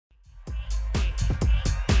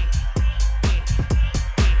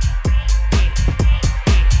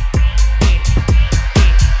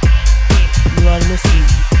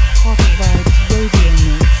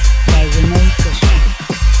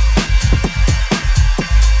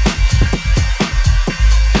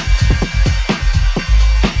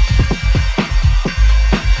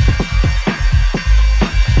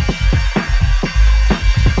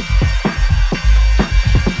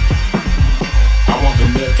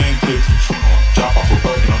Drop off a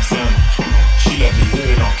burger, I'm sandal. She let me hit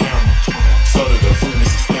it on camera. So that the foodness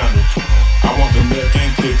is scandal. I want the milk and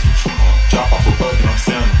cookies. Drop off a burger, I'm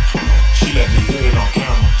sandal. She let me hit it on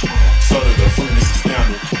camera. So that the foodness is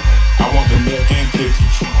scandal. I want the milk and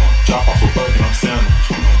cookies. Drop off a burger, I'm sandal.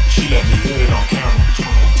 She let me hit it on camera.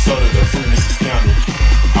 So that the foodness is scandal.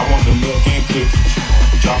 I want the milk and cookies.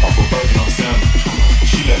 Drop off a burger, I'm sandal.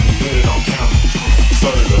 She let me hit it on camera. So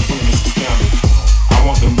that the foodness is scandal. I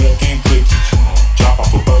want the milk and cookies. Drop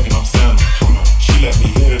off a burger, I'm sandal. She let me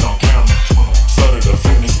hit it on camera. So that the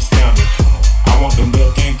foodness is scandal. I want the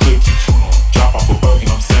milk and cookies. Drop off a burger,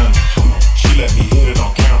 I'm sandal. She let me hit it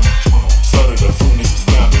on camera. So that the foodness is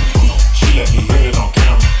scandal.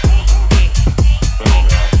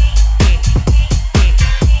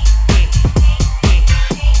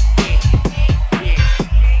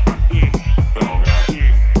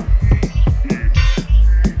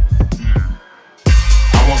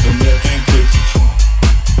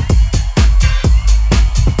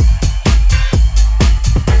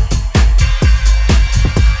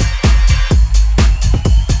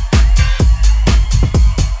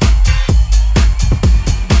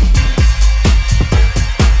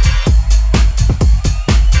 let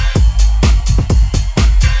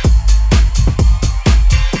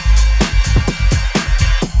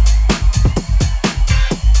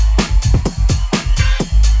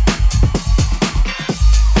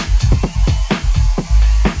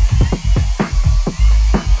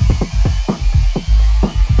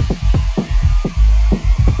me hit it on camera.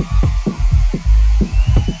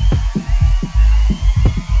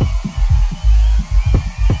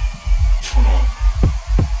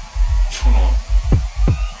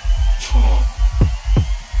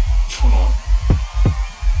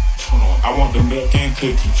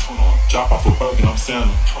 Drop off a burger, I'm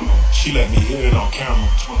sandal. She let me hit it on camera.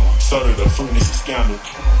 So that the fruitness is scandal.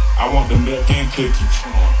 I want the milk and cookies.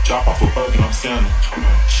 Drop off a burger, I'm sandal.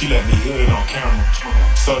 She let me hit it on camera.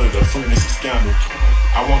 So that the fruitness is scandal.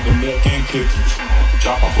 I want the milk and cookies.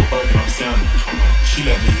 Drop off a burger, I'm sandal. She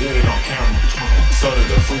let me hit it on camera. So that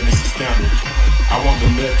the fruitness is scandal. I want the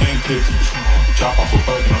milk and cookies. Drop off a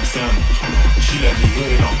burger, I'm sandal. She let me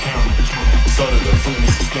hit it on camera. So that the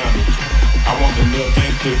fruitness is scandal. I want the milk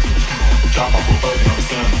and cookies. Drop off a burger, I'm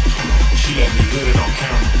sandal. She let me hit it on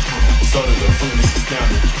camera. So that the fruitness is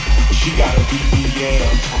scandal. She got a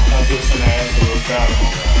BBL, her hips and her ass a little fatter.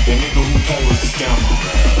 The nigga who play was a scammer.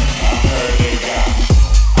 I heard they got.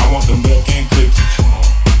 I want the milk and cookies.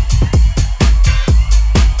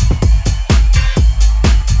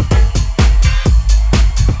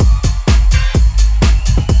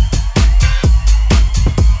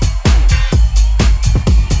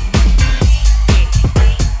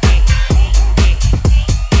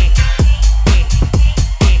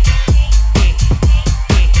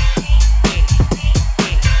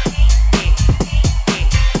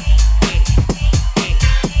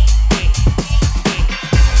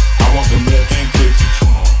 I want the milk and cookies.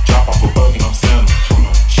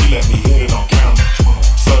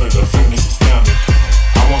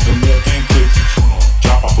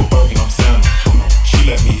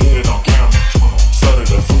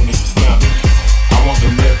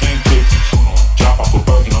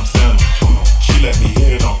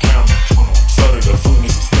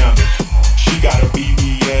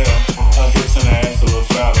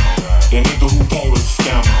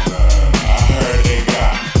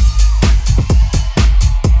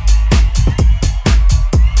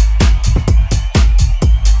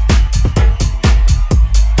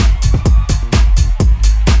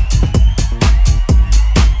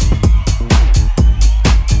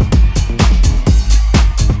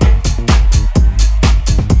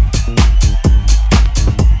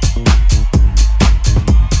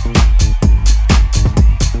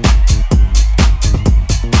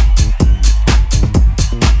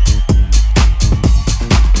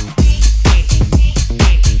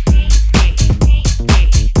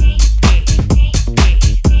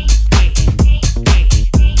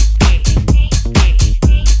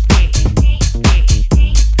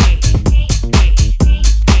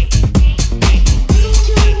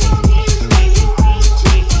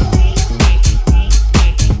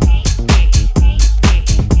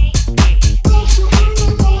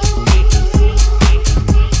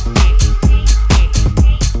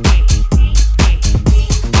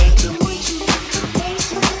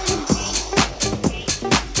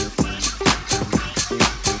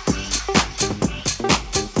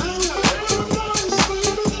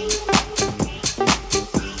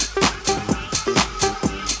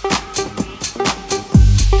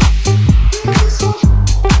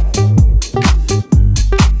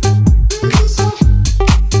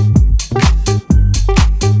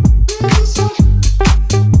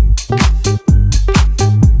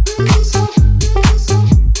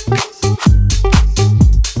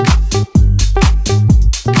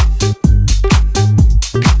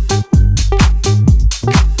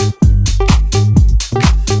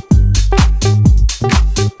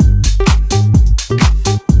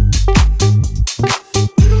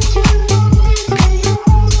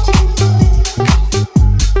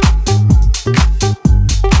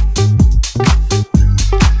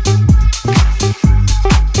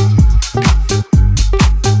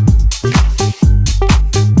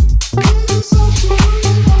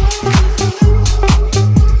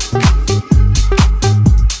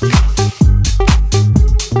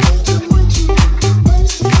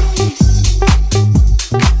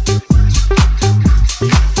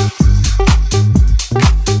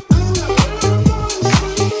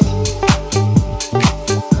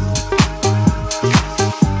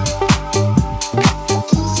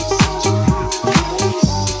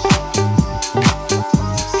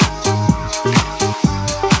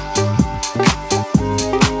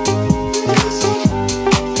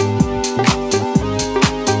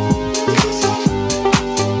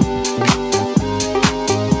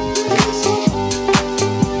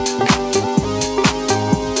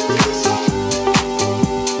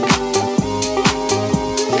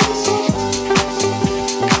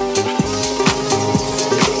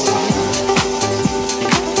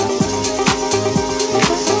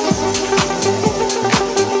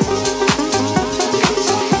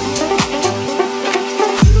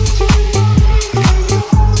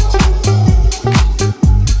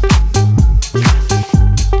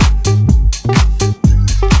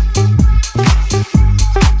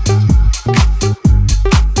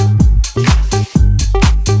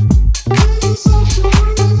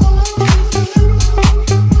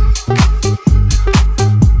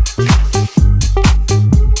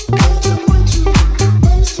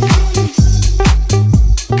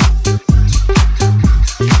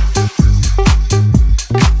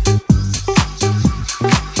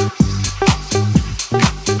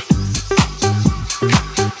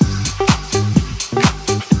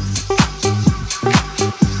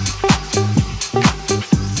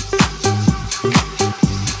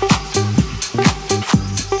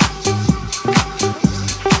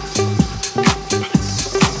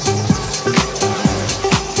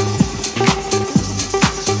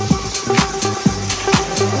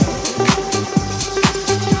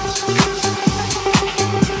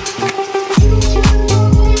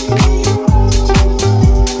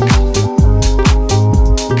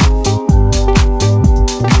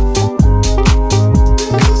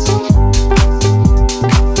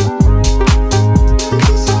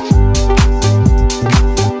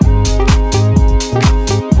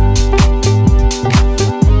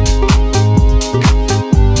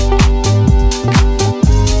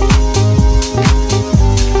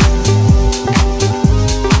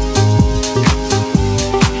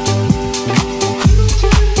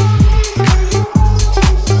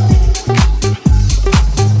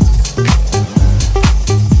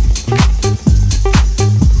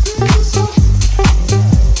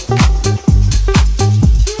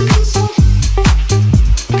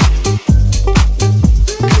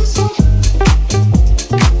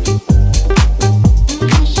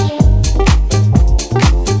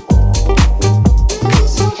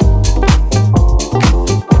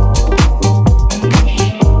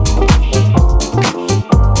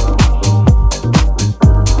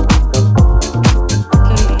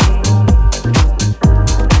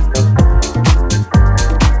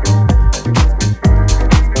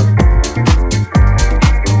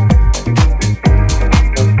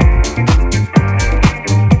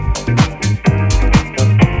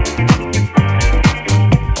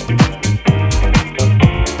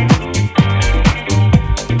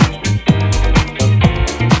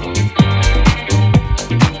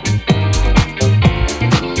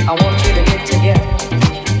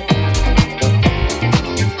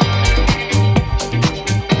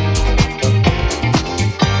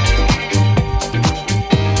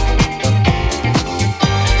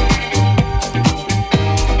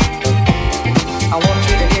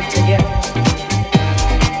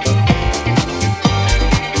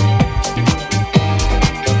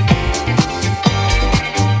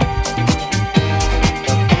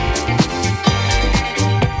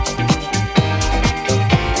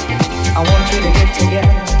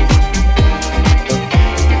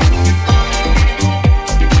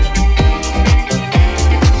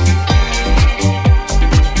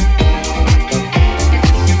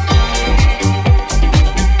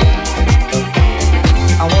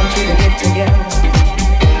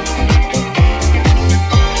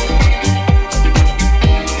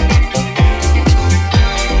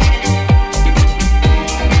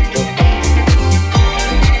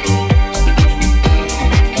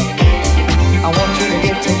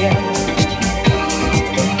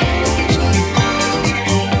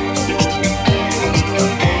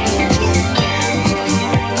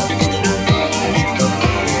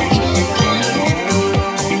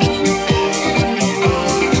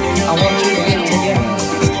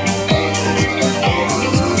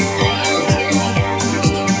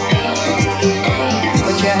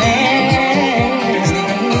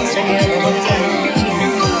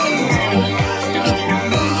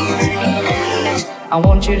 I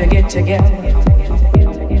want you to get together.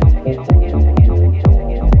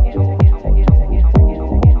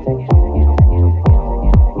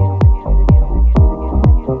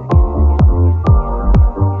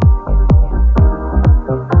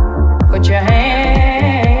 Put your hands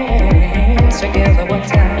together one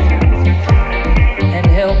time and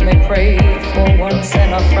help me pray for one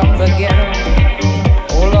sinner from the ghetto.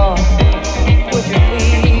 Oh Lord, would you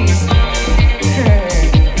please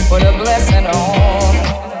put a blessing on?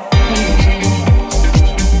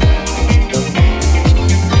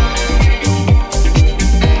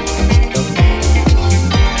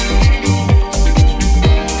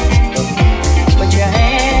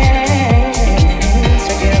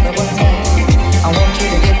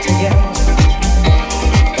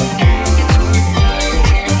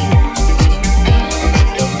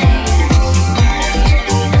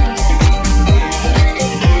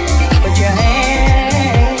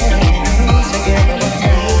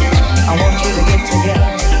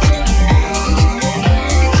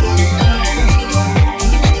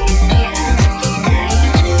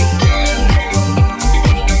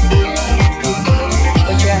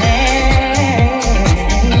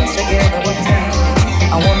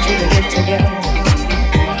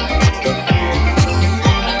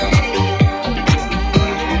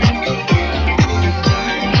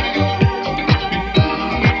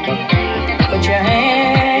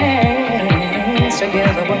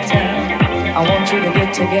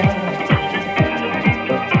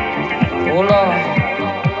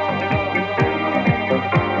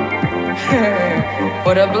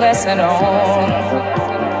 Put a blessing on.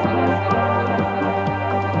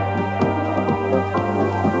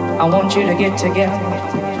 I want you to get together.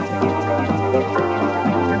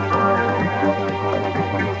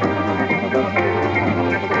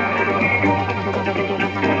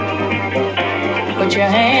 Put your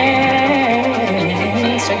hands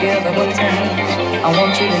together one time. I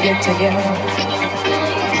want you to get together.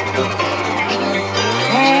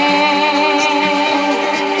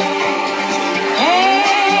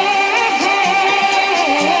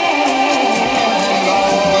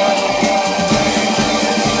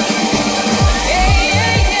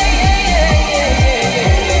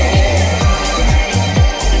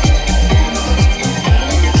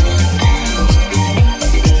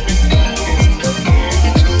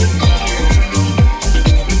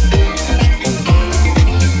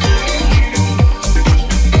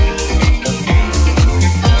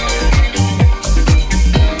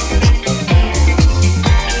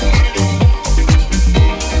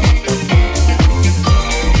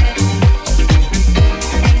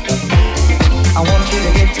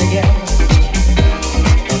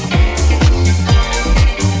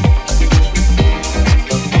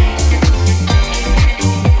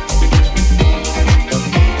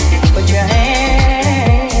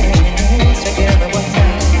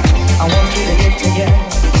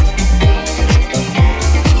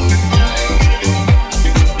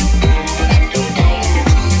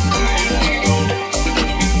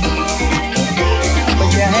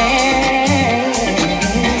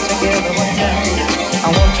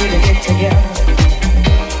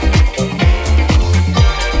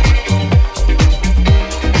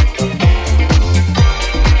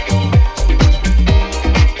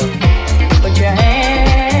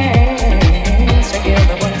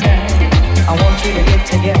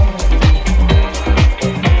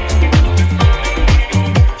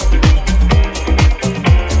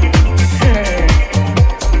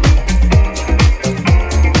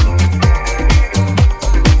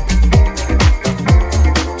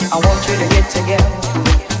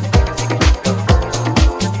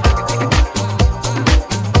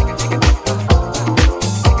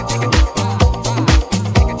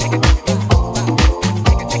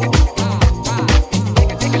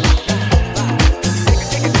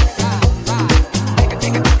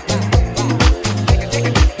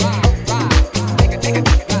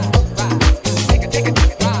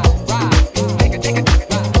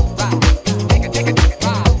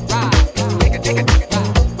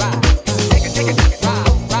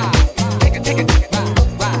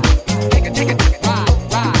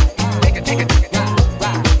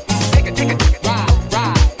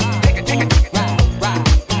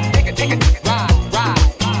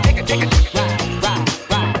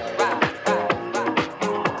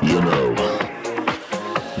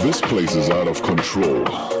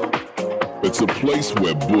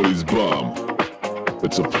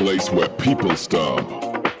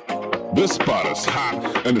 This spot is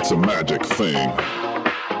hot and it's a magic thing.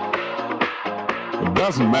 It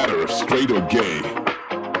doesn't matter if straight or gay.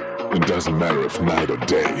 It doesn't matter if night or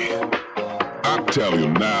day. I tell you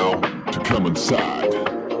now, to come inside.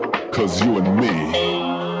 Cause you and me,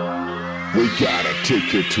 we gotta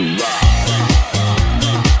take it to ride.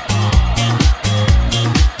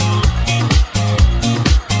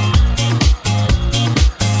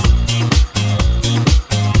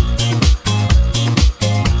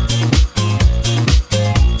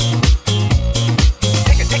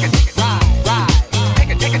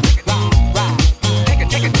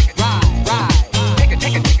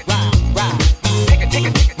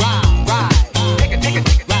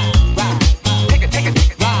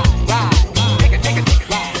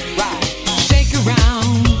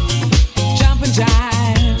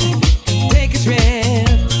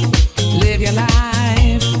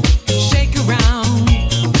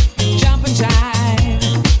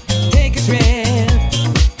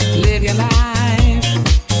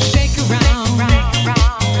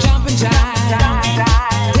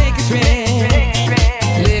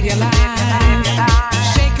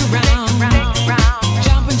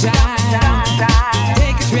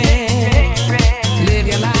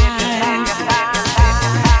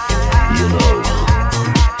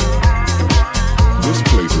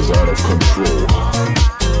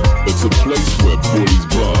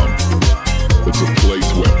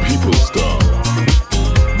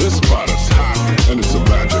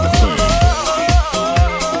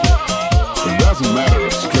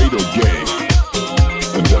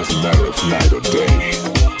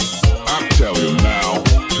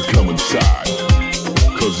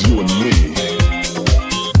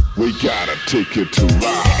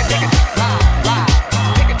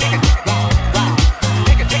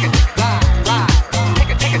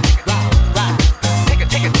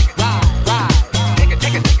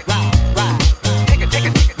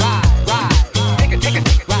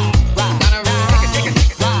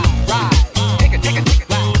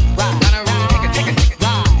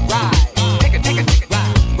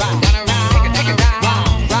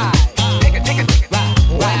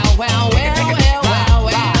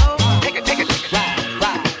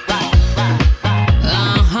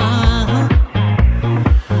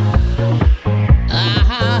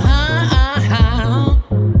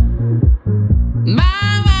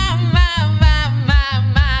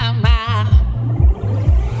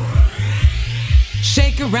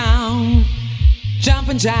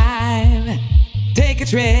 Jive, take a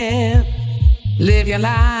trip, live your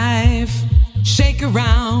life, shake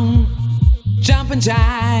around, jump and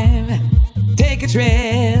jive, take a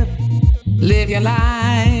trip, live your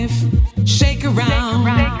life, shake around,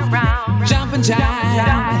 jump and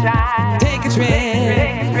jive, take a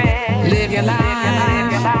trip, live your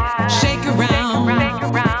life, shake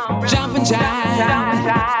around, jump and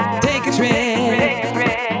jive, take a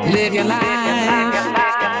trip, live your life.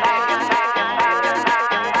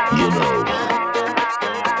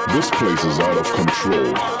 This place is out of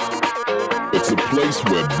control. It's a place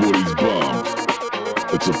where booties bump.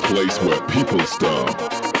 It's a place where people stomp.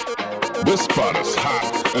 This spot is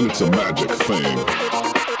hot and it's a magic thing.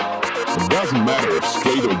 It doesn't matter if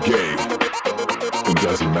straight or gay. It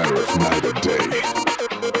doesn't matter if night or day.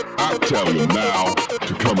 I tell you now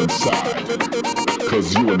to come inside.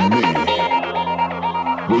 Cause you and me,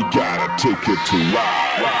 we gotta take it to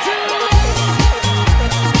ride.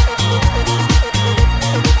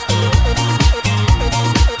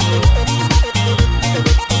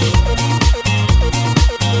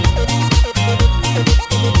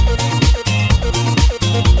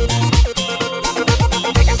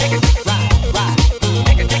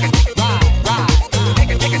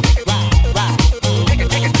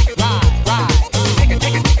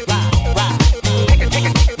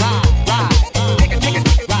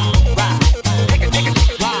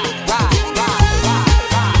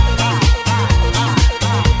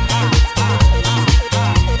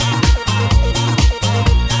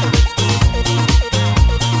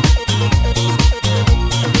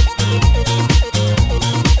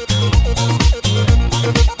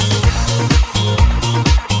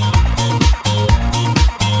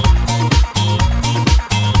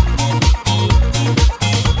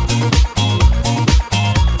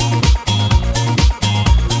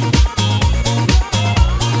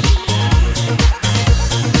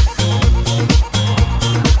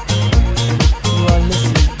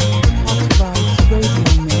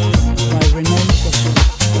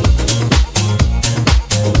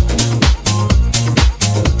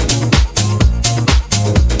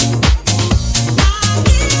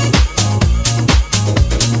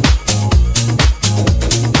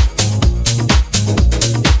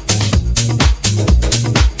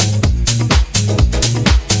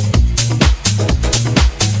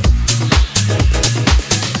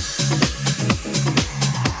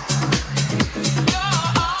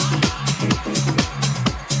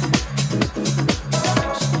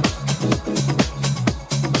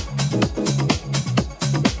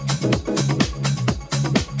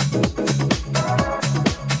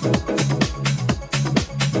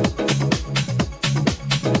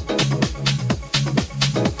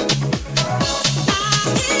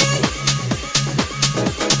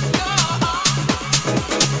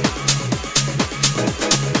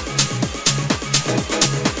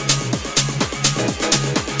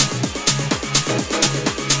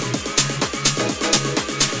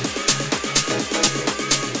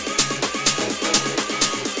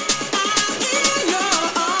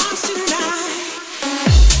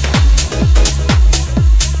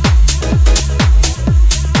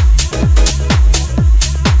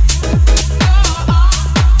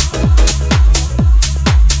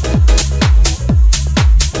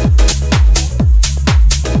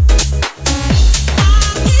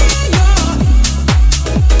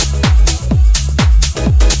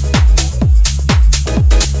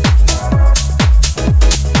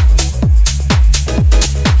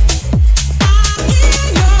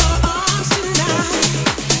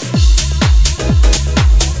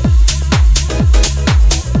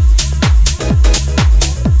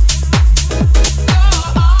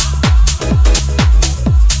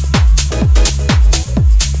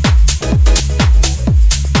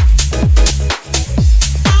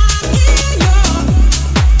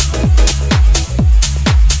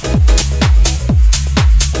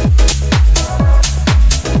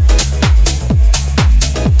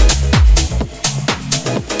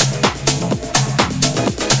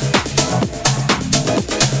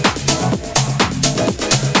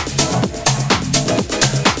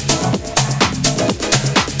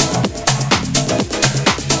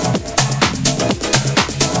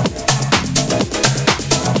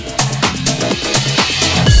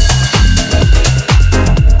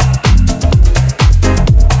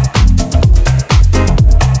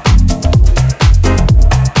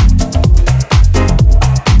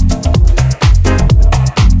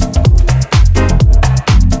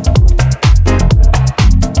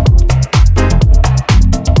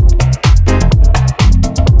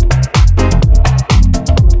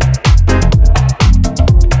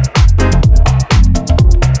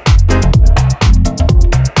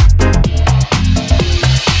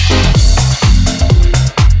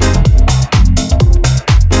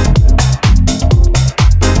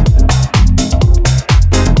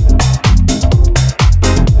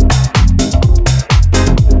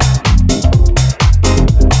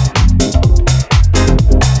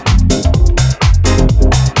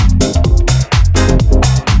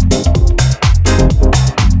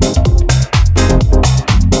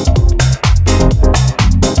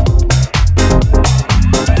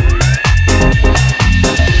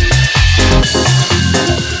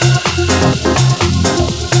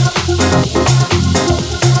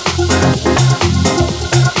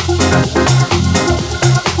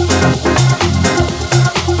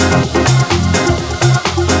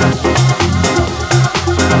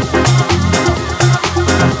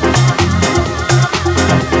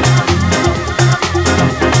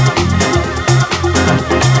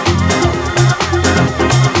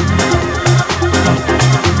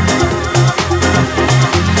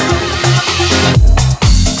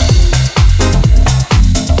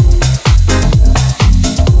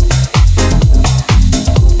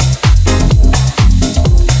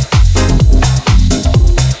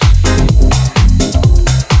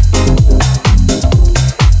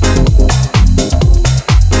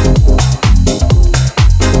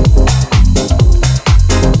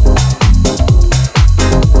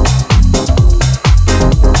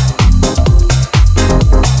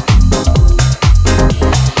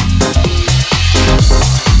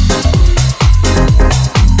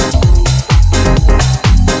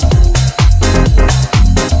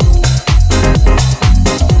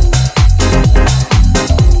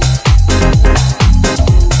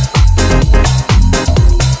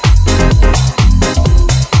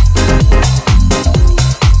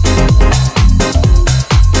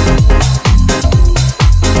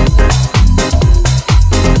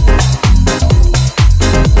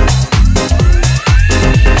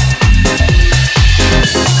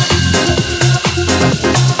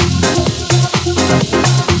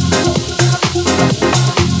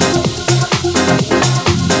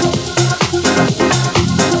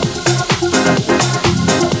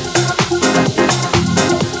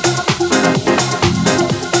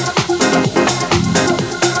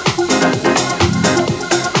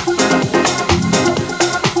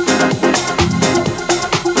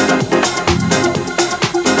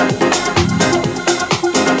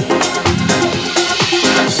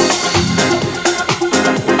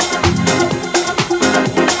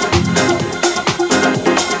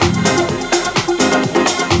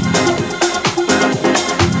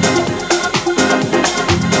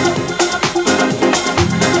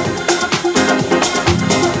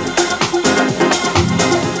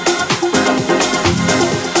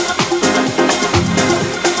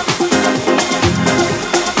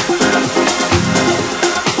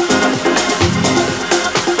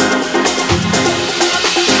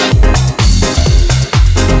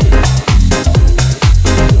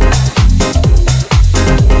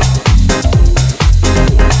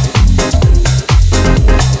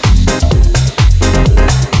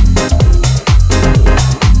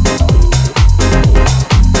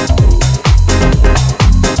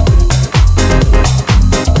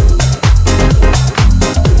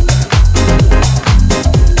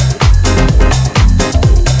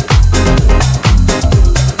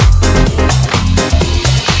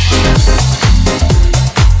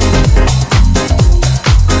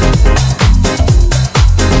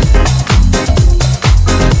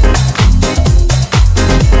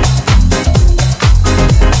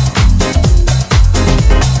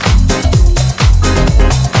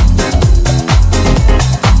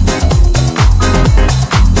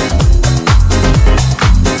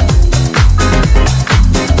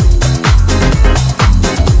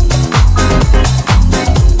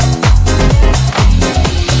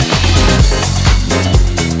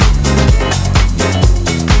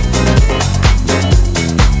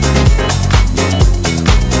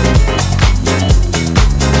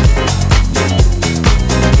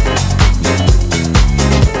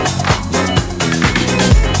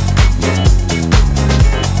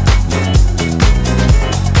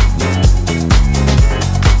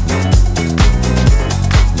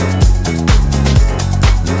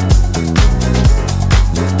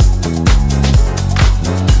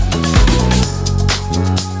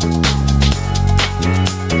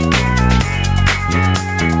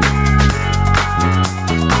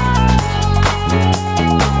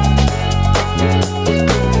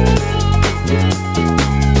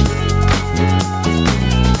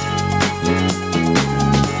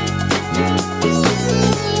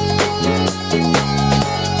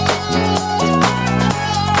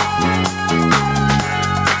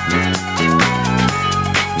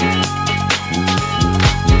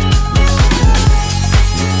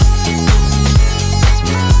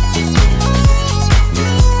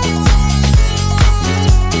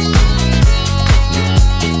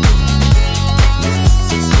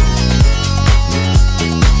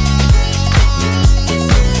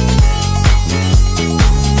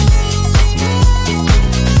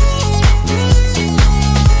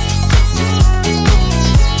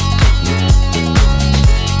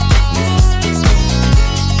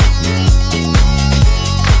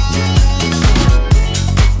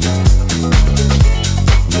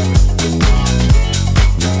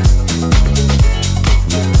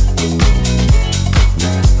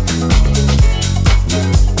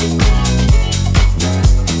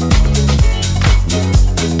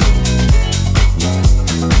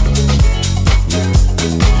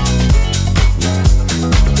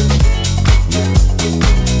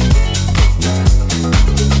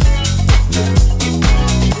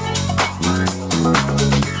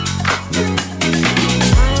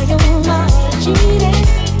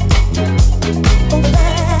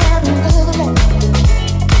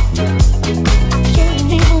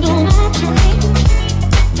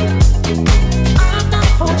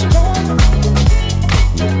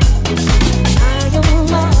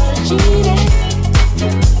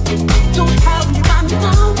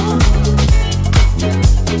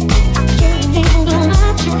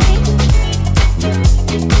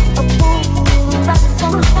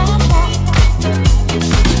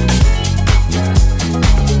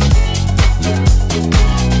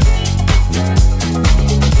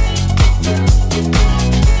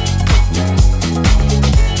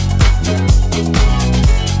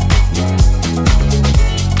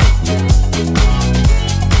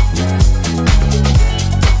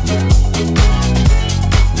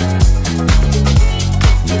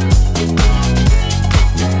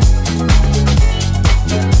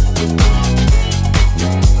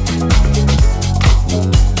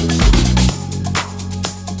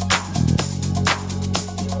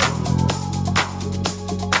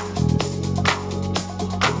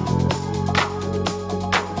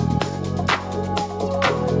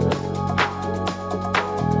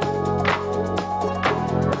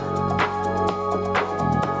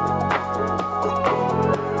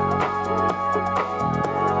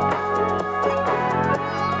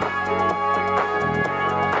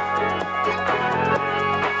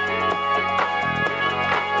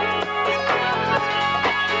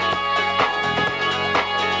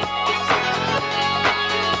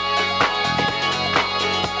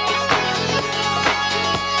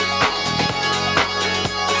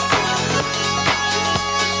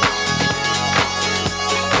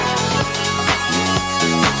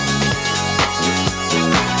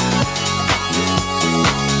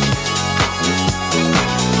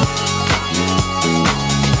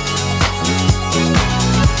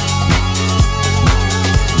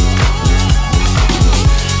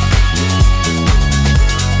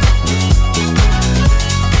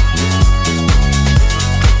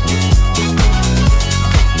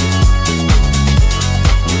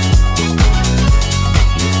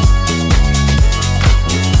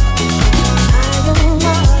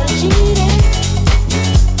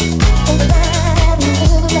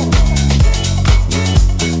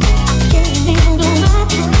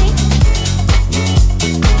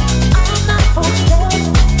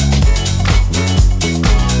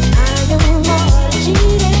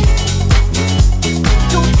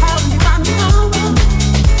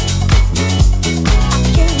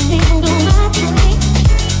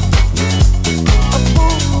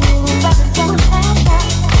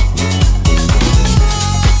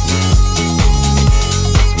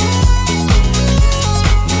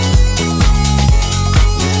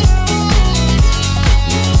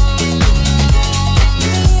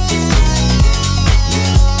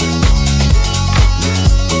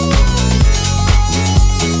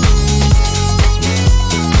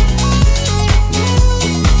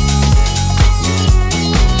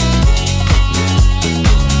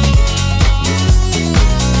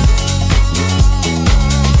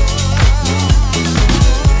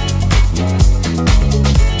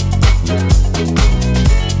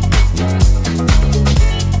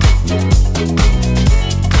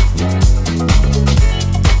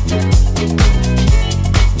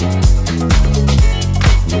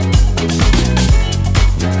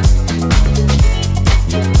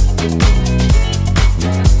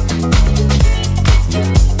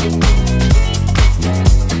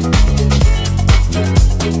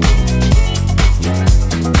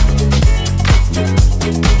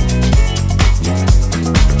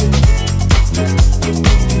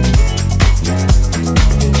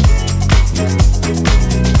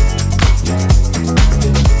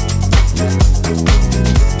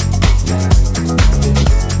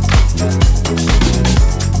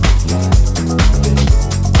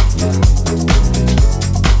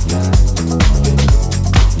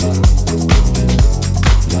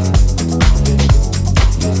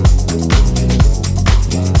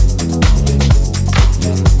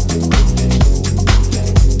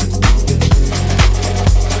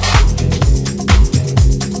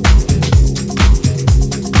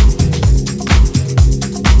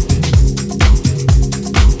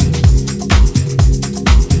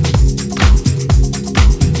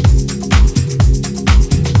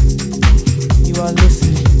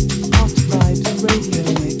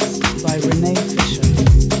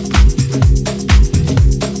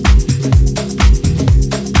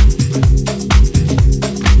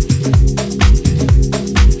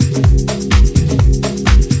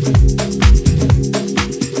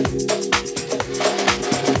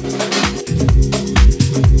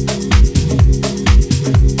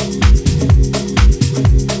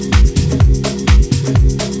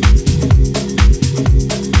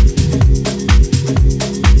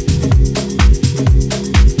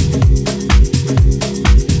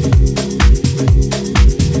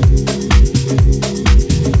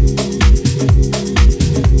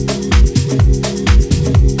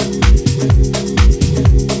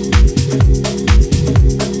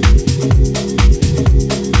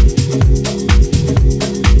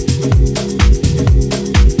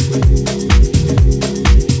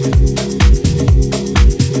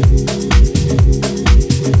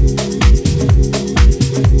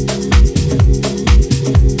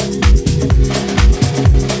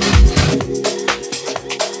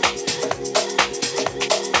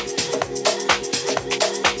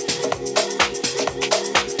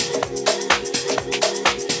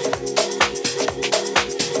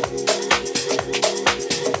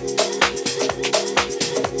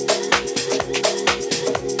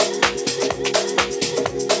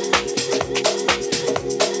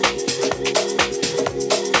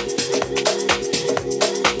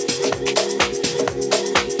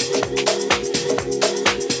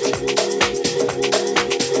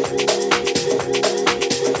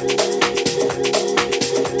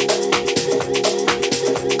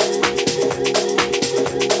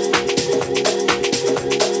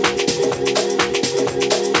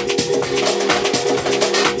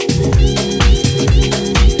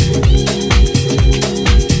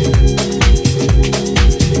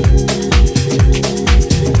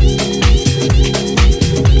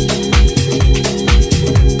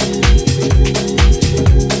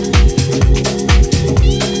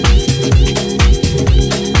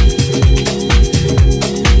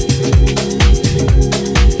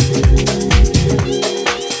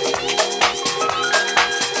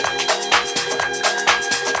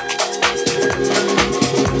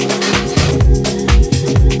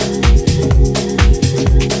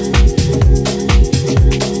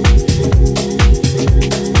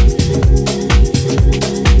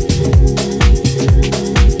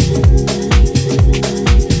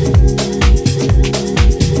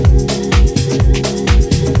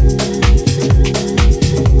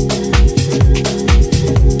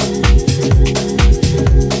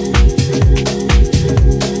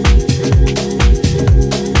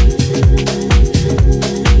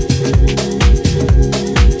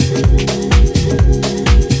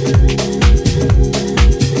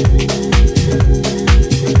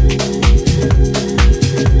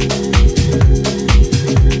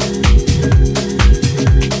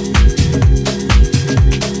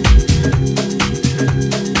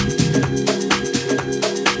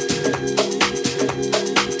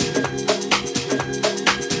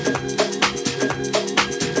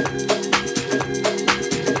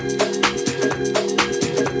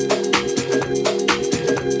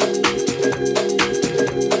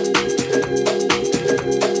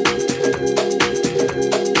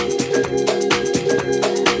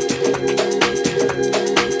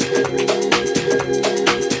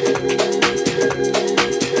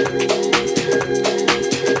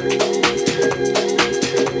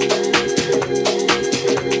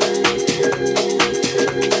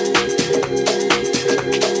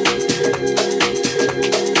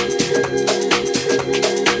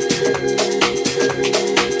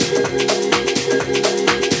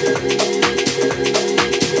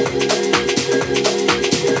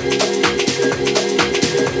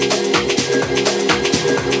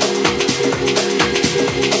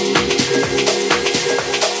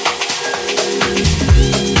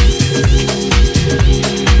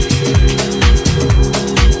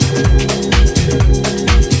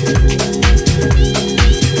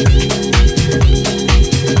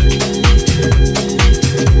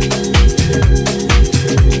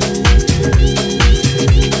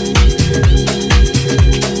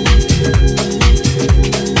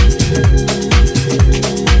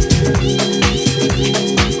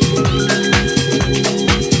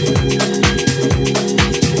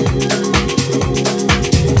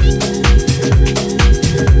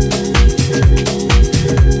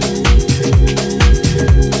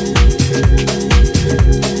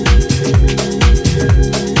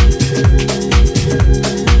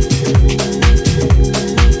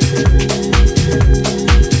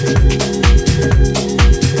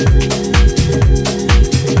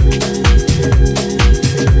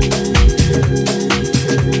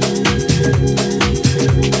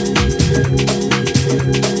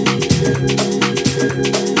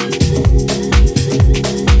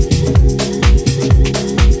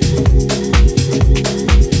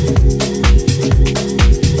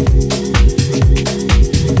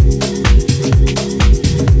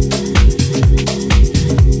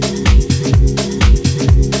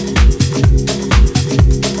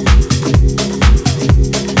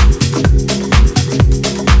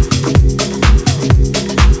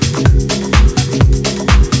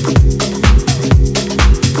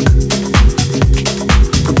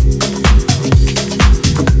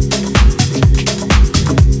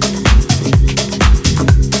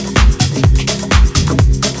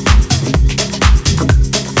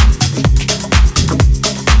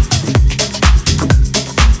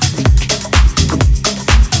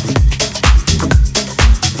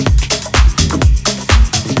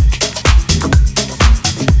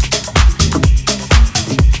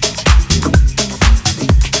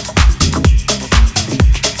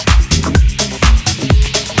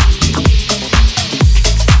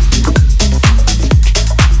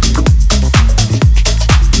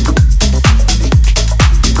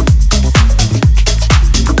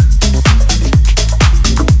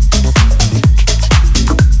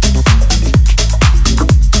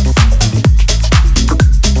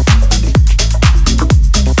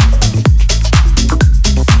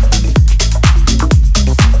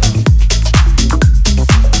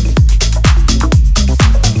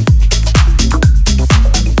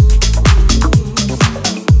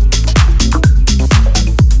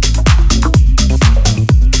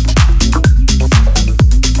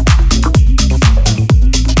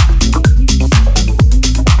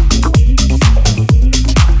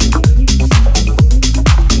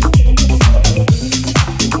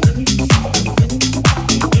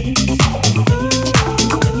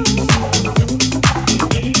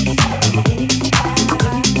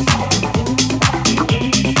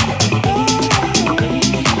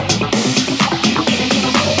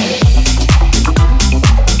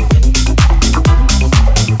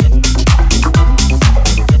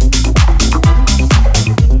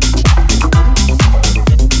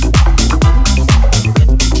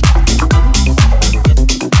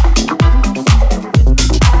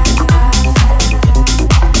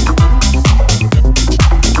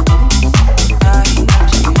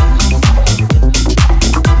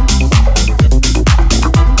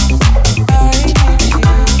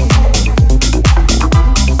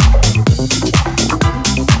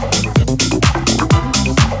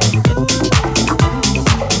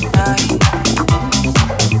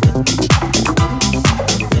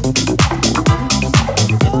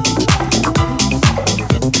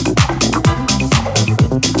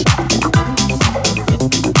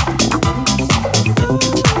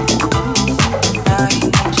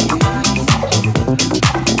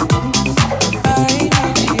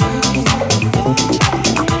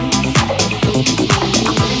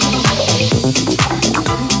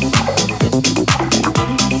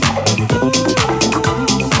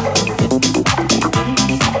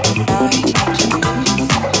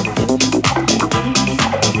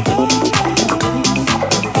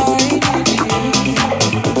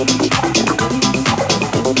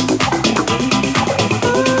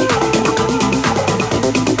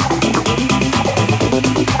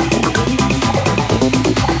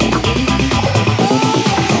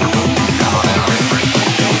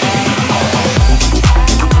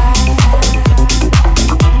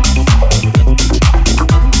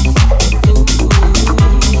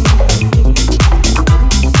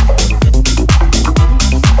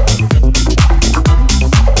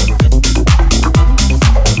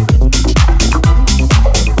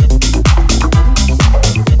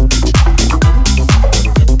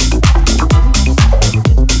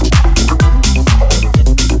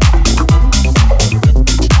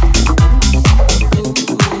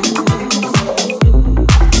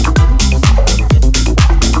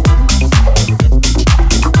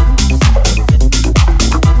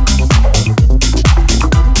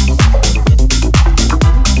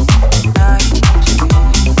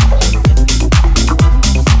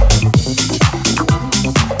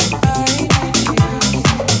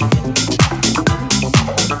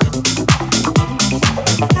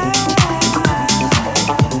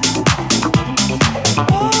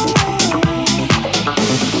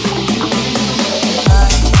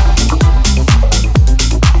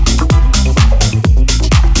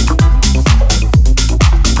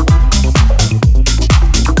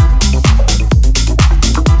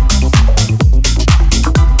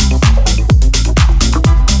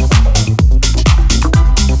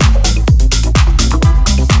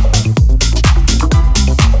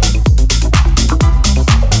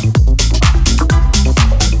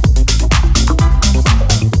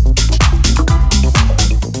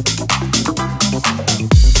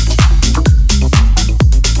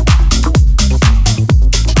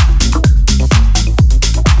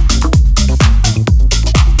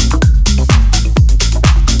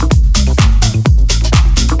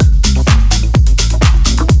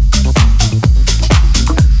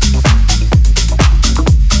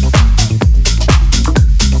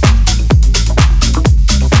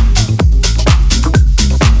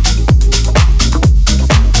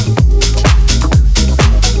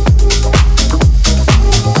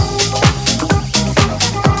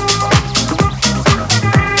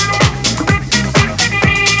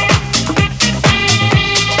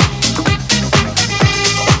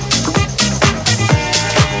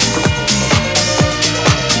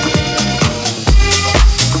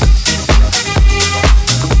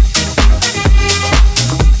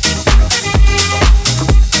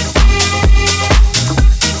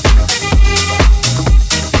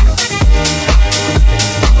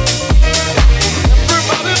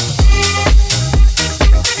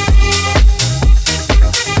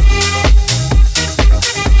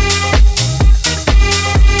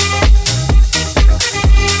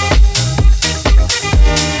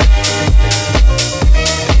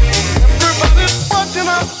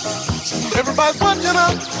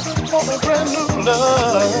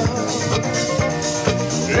 love.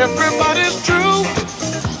 Everybody's true.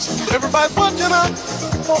 Everybody's watching out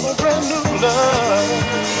for a brand new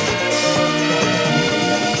love.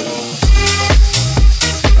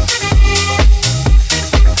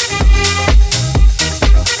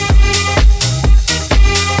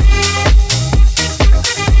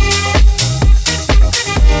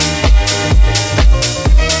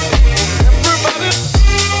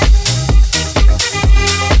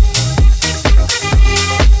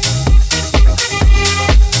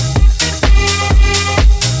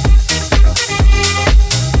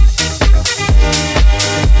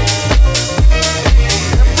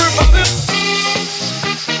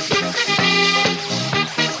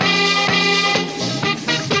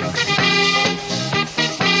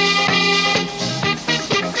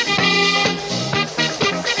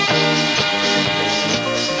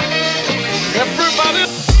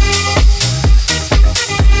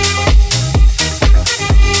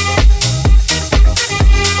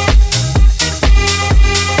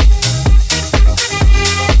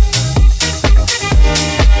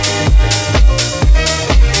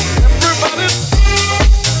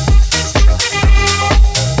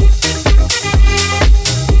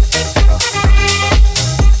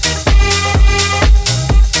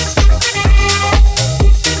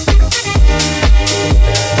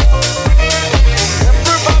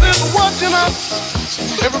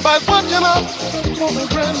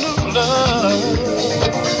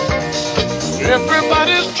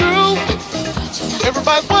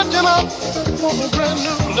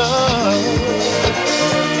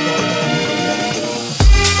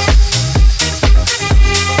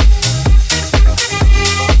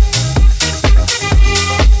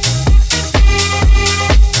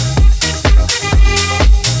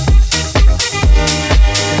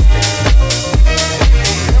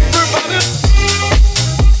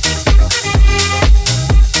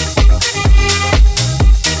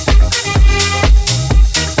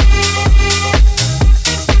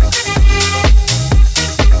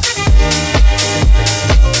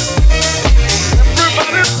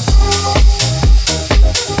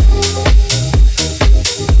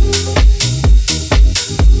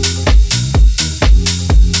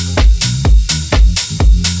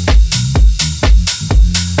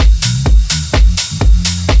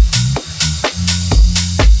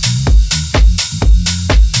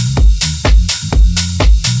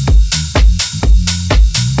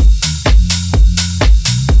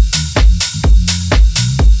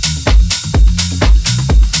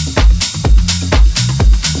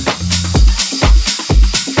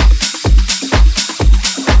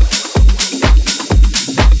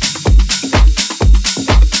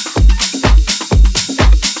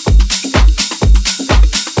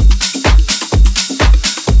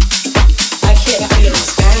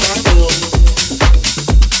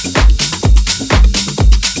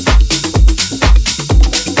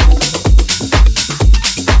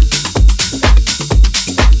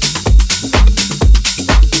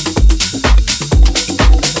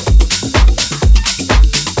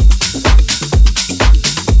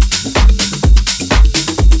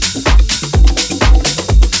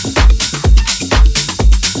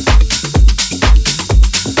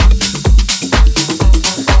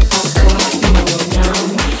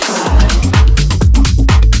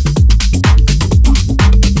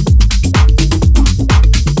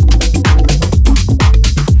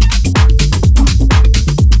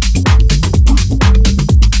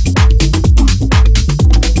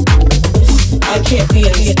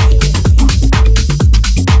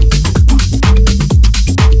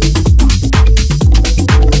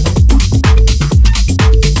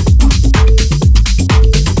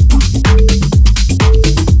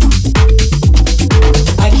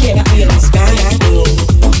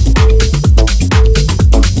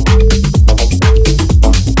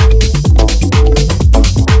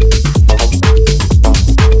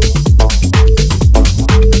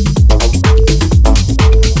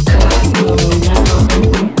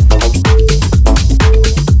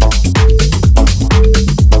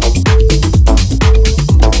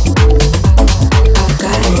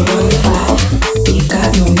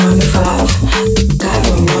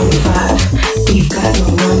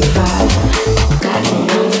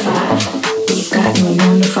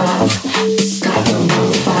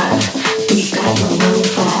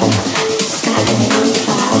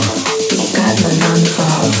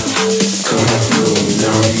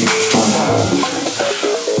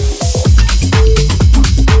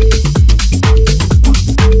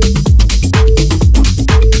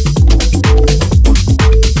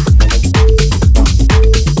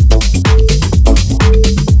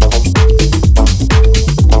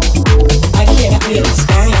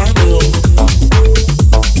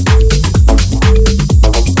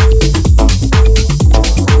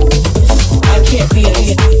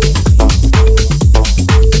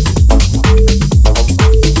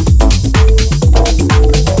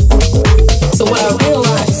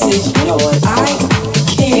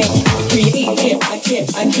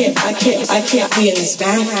 I can't be in this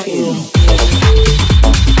vacuum.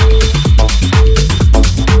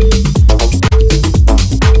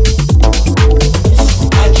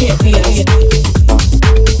 I can't be in this.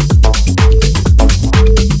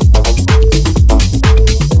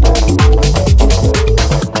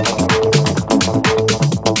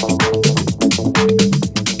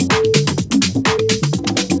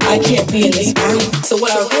 I can't be in this vacuum. So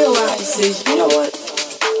what I realize is, you know what?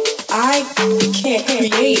 I can't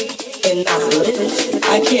create and not live.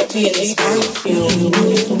 I can't be in this vacuum.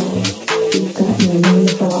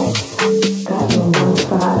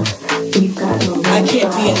 I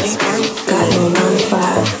can't be in this vacuum. Got no 9 to 5.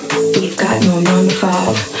 We've got no 9 to 5.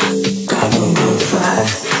 Got no 9 to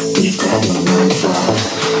 5. We've got no 9 to 5.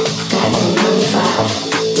 Got no 9 to 5.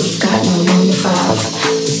 We've got no 9 to 5.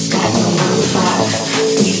 Got no 9 to 5.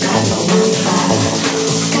 We've got no 9 to 5.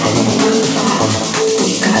 Got no 9 to 5.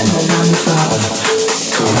 We've got no 9 to 5.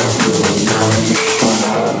 Don't have to go 9 to 5.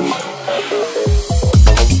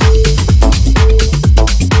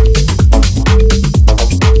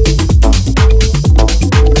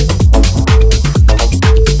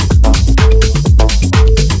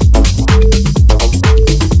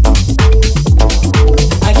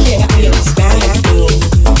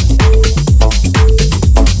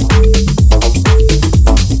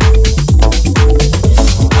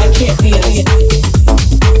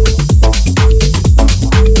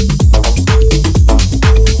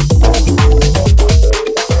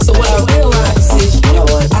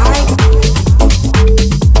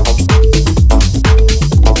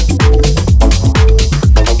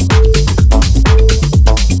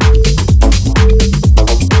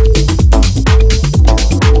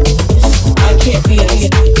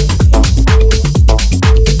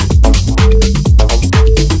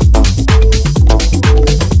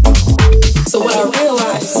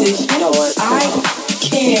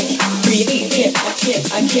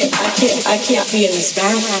 I can't be in this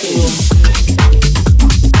vacuum.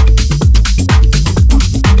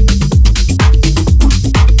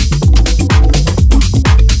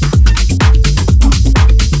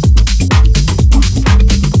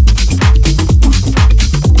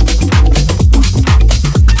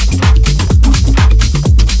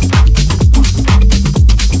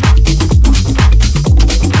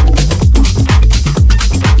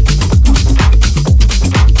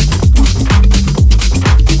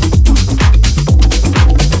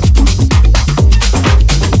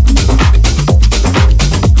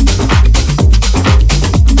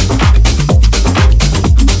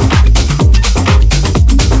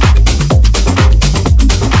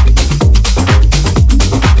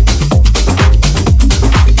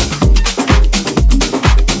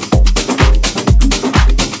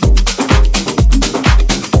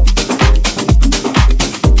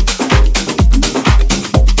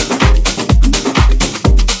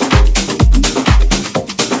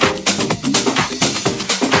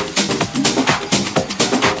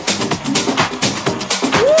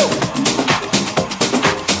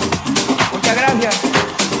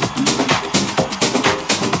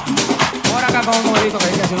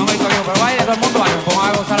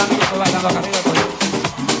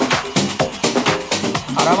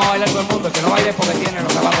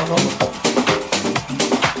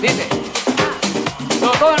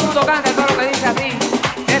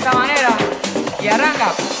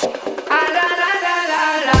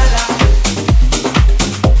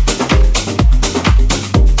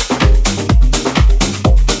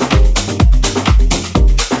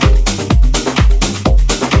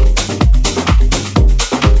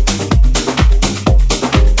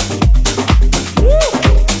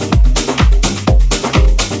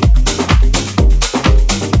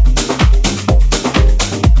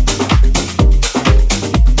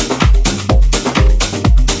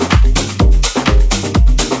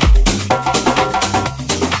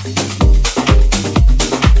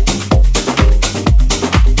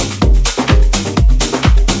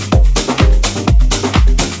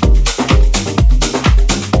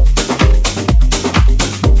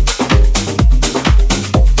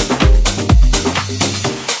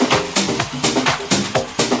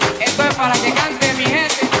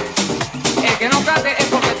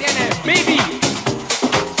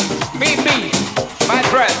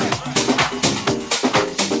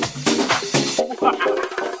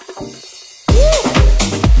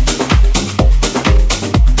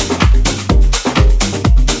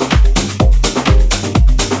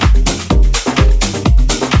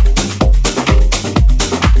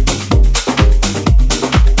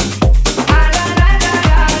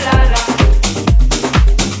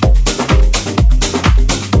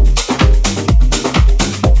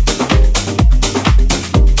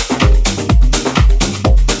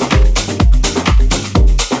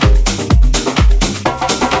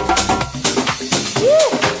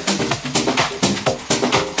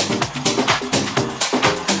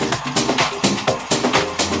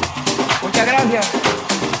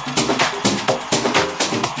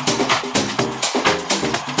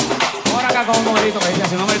 bailar con un numerito que dice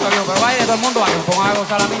así, un numerito mío, pero baile todo el mundo, que me pongan a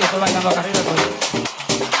gozar a mí, yo estoy bailando acá arriba.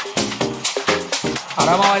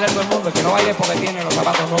 Ahora vamos a bailar todo el mundo, el que no baile es porque tiene los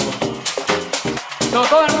zapatos rotos.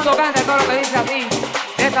 Todo el mundo canta todo lo que dice así,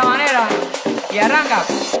 de esta manera, y arranca.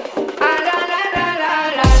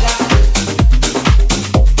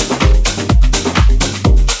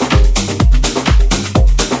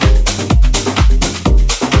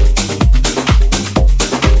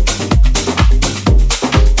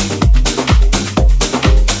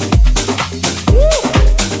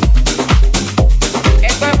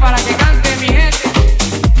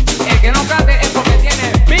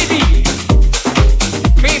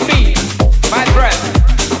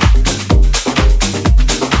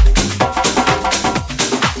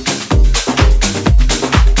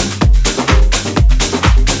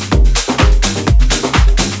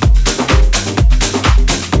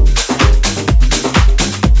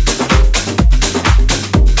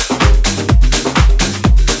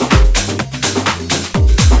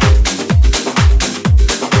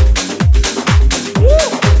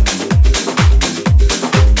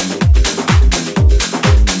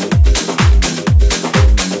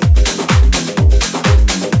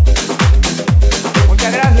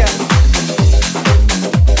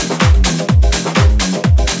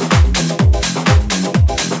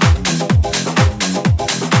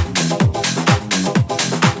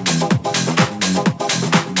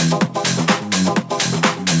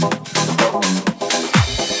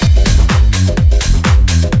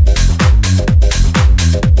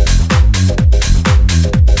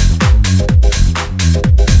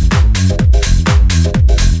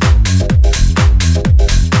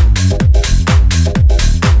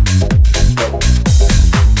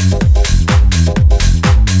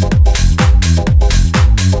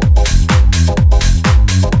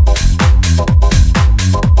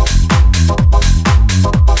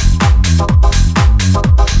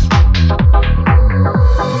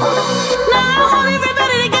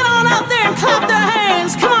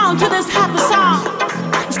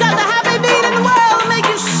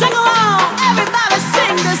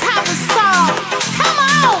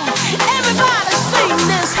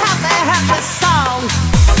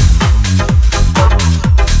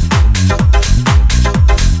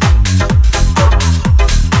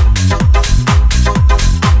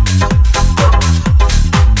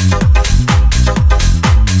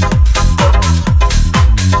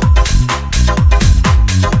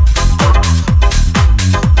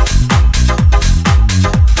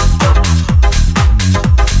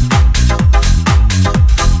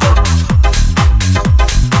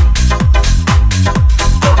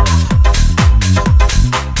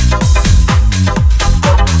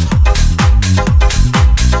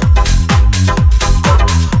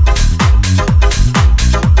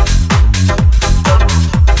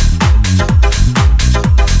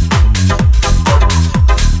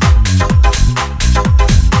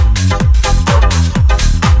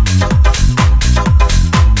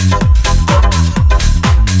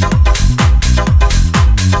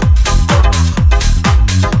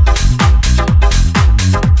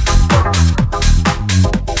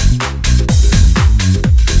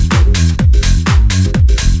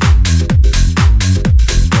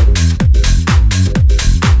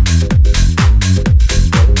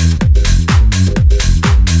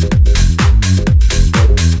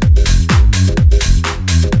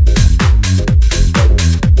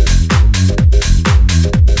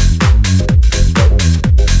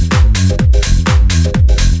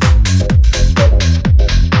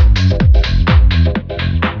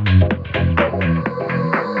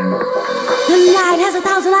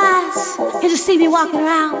 Walking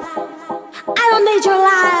around, I don't need your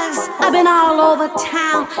lies. I've been all over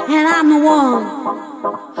town, and I'm the one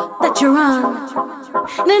that you run.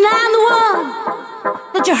 And I'm the one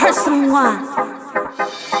that you hurt someone.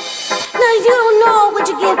 Now you don't know what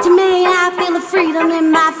you give to me. I feel the freedom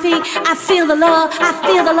in my feet. I feel the love, I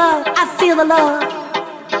feel the love, I feel the love.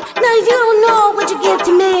 Now you don't know what you give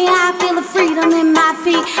to me. I feel the freedom in my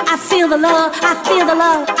feet. I feel the love, I feel the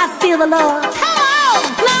love, I feel the love. Come on!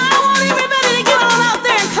 Now I want everybody to get on out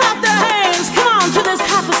there and clap their hands. Come on to this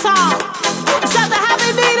happy song. It's got the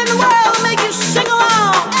happy beat in the world to make you sing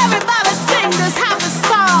along. Everybody sing this happy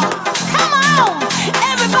song. Come on!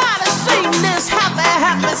 Everybody sing this happy,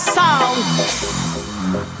 happy song.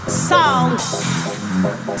 Song.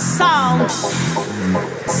 Song. Song.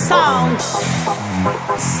 Song.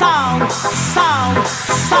 Song. Song.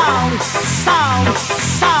 Song. Song.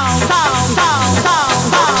 Song. Song.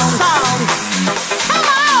 Song. Song.